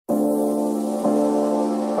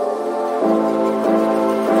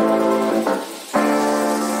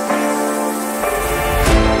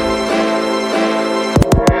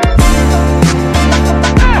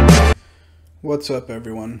What's up,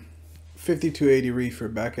 everyone? 5280 Reefer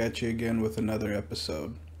back at you again with another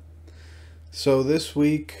episode. So this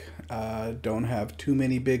week, don't have too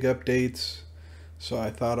many big updates, so I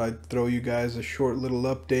thought I'd throw you guys a short little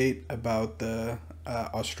update about the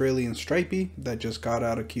Australian Stripey that just got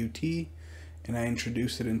out of QT, and I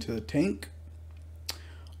introduced it into the tank.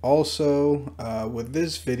 Also, with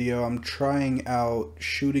this video, I'm trying out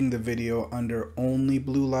shooting the video under only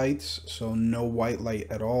blue lights, so no white light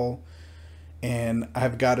at all. And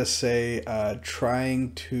I've got to say,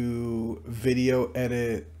 trying to video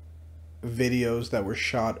edit videos that were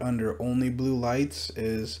shot under only blue lights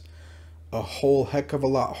is a whole heck of a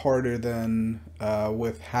lot harder than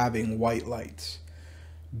with having white lights.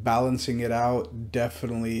 Balancing it out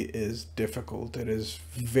definitely is difficult. It is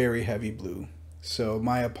very heavy blue. So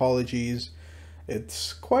my apologies.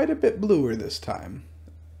 It's quite a bit bluer this time.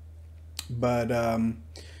 But in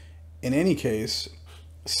any case,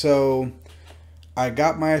 so I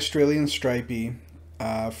got my Australian Stripey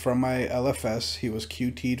from my LFS. He was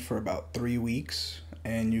QT'd for about 3 weeks,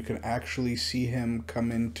 and you can actually see him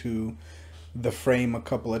come into the frame a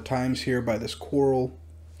couple of times here by this coral.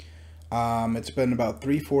 It's been about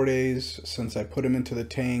 3-4 days since I put him into the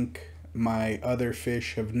tank. My other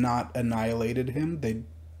fish have not annihilated him. They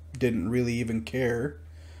didn't really even care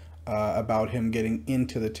about him getting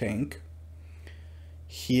into the tank.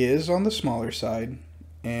 He is on the smaller side,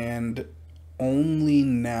 and only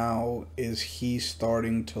now is he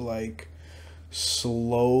starting to like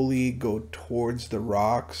slowly go towards the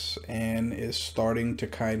rocks and is starting to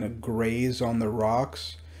kind of graze on the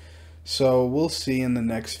rocks. So we'll see in the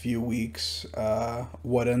next few weeks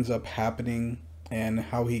what ends up happening and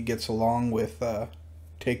how he gets along with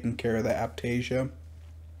taking care of the aptasia.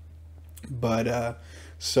 But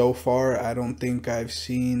so far I don't think I've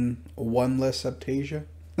seen one less aptasia.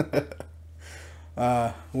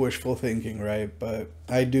 Wishful thinking, right? But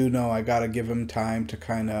I do know I gotta give him time to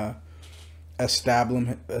kind of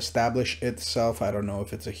establish itself. I don't know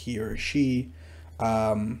if it's a he or a she.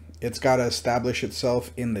 It's got to establish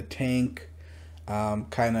itself in the tank,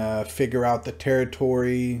 kind of figure out the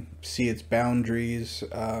territory, see its boundaries,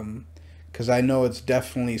 because I know it's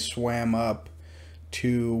definitely swam up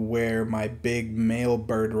to where my big male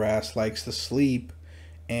bird wrasse likes to sleep,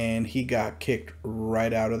 and he got kicked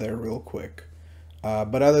right out of there real quick.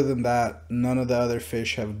 But other than that, none of the other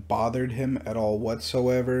fish have bothered him at all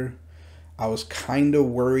whatsoever. I was kind of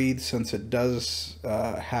worried, since it does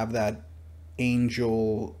have that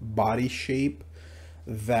angel body shape,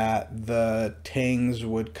 that the tangs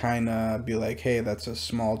would kind of be like, hey, that's a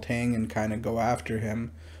small tang, and kind of go after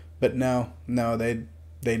him. But no, they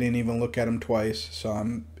didn't even look at him twice, so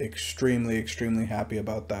I'm extremely happy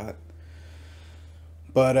about that.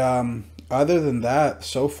 But other than that,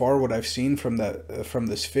 so far what I've seen from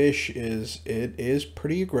this fish is it is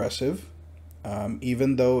pretty aggressive.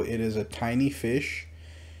 Even though it is a tiny fish,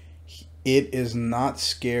 it is not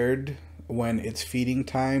scared when it's feeding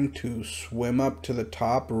time to swim up to the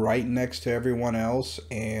top right next to everyone else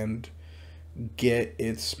and get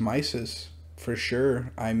its mysis, for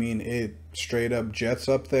sure. I mean, it straight up jets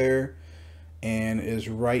up there and is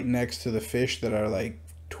right next to the fish that are like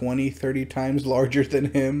 20-30 times larger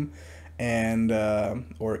than him, and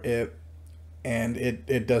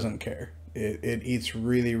it doesn't care. It eats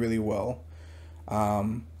really well.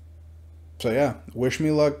 So yeah, wish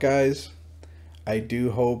me luck, guys. I do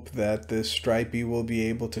hope that this Stripey will be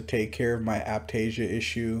able to take care of my aptasia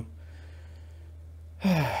issue.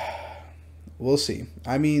 We'll see.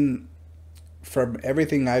 I mean, from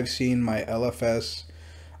everything I've seen, my LFS,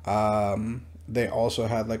 they also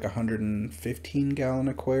had like a 115-gallon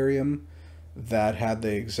aquarium that had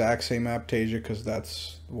the exact same aptasia, because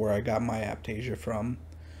that's where I got my aptasia from.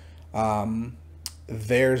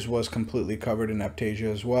 Theirs was completely covered in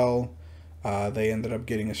aptasia as well. They ended up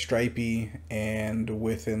getting a Stripey, and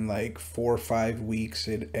within like 4 or 5 weeks,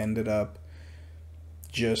 it ended up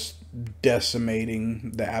just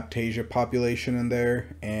decimating the aptasia population in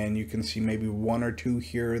there. And you can see maybe 1 or 2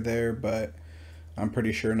 here or there, but I'm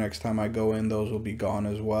pretty sure next time I go in, those will be gone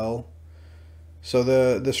as well. So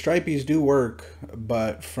the Stripeys do work,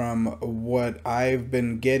 but from what I've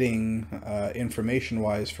been getting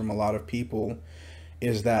information-wise from a lot of people,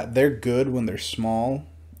 is that they're good when they're small,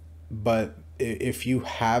 but if you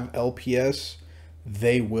have LPS,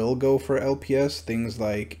 they will go for LPS. Things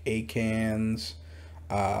like acans,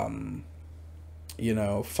 favias,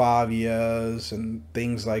 and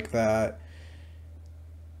things like that.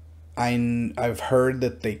 I've heard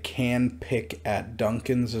that they can pick at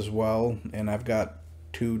Duncans as well, and I've got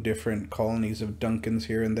 2 different colonies of Duncans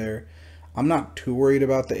here and there. I'm not too worried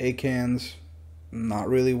about the acans. Not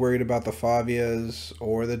really worried about the Favias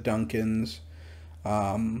or the Duncans.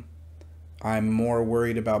 I'm more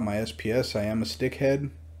worried about my SPS. I am a stickhead,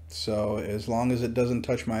 so as long as it doesn't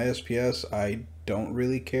touch my SPS, I don't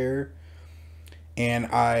really care. And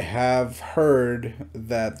I have heard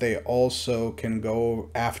that they also can go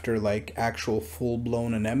after like actual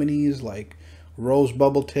full-blown anemones, like rose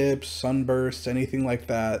bubble tips, sunbursts, anything like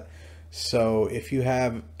that. So if you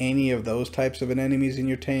have any of those types of anemones in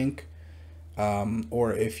your tank,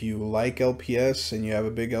 or if you like LPS and you have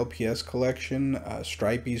a big LPS collection,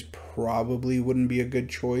 Stripey's probably wouldn't be a good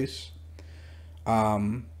choice.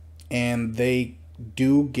 And they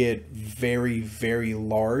do get very, very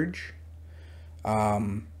large.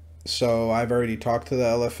 So I've already talked to the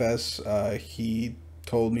LFS. He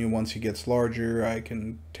told me once he gets larger, I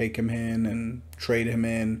can take him in and trade him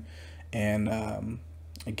in and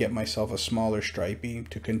get myself a smaller Stripey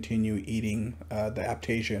to continue eating the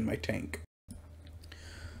Aptasia in my tank.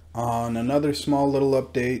 On another small little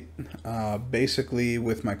update, basically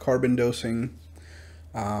with my carbon dosing,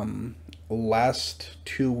 last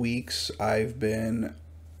 2 weeks I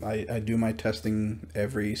do my testing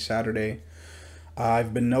every Saturday.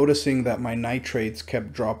 I've been noticing that my nitrates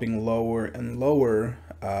kept dropping lower and lower,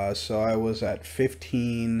 so I was at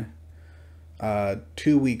 15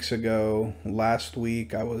 2 weeks ago. Last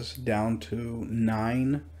week I was down to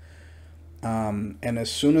 9. And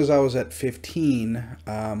as soon as I was at 15,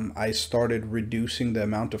 I started reducing the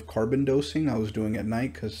amount of carbon dosing I was doing at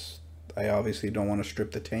night because I obviously don't want to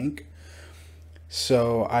strip the tank.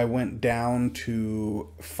 So I went down to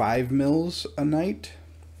 5 mils a night.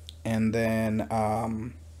 And then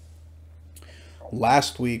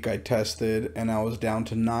last week I tested and I was down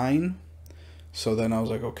to 9. So then I was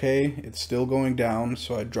like, okay, it's still going down.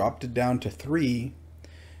 So I dropped it down to 3.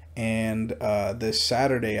 And this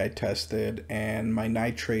Saturday I tested and my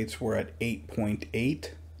nitrates were at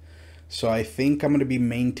 8.8. So I think I'm going to be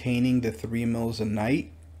maintaining the 3 mils a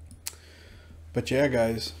night. But yeah,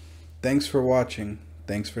 guys, thanks for watching.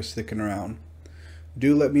 Thanks for sticking around.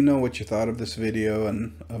 Do let me know what you thought of this video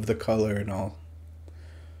and of the color and all.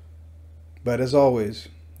 But as always,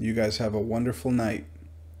 you guys have a wonderful night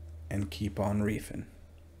and keep on reefing.